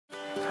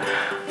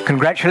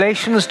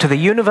Congratulations to the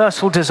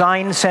Universal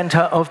Design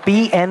Center of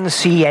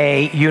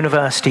BNCA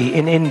University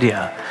in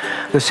India.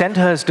 The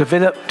center has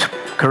developed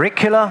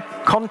curricula,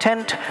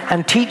 content,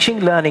 and teaching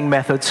learning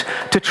methods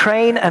to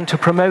train and to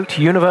promote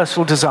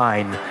universal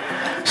design.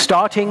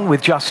 Starting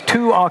with just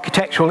 2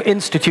 architectural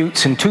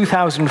institutes in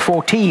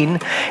 2014,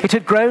 it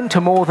had grown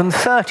to more than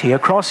 30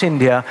 across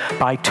India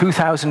by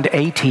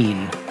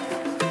 2018.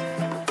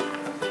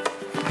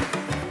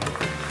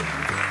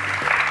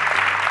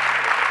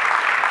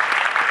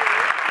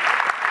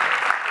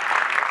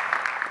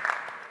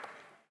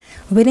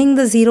 Winning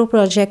the Zero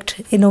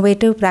Project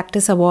Innovative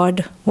Practice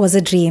Award was a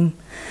dream,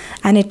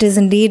 and it is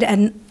indeed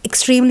an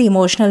extremely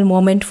emotional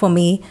moment for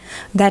me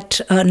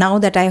that now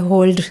that I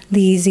hold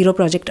the Zero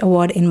Project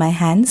Award in my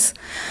hands.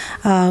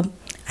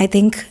 I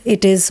think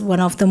it is one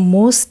of the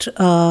most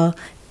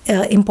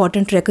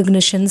important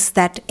recognitions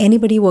that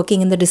anybody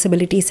working in the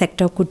disability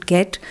sector could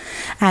get,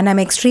 and I'm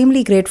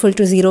extremely grateful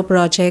to Zero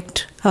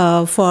Project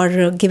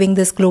for giving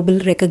this global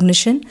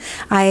recognition.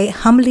 I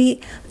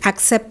humbly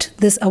accept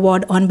this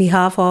award on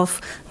behalf of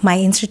my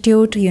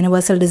institute,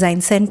 Universal Design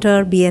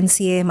Center,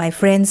 BNCA, my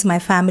friends, my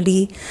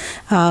family,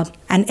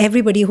 and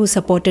everybody who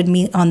supported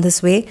me on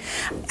this way.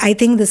 I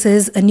think this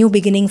is a new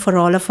beginning for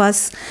all of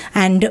us,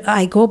 and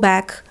I go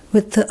back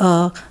with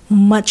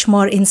much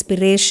more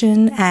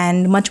inspiration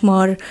and much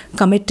more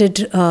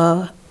committed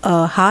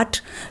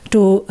heart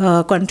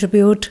to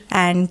contribute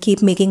and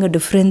keep making a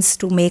difference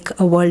to make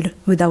a world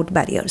without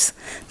barriers.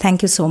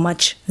 Thank you so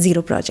much,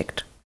 Zero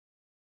Project.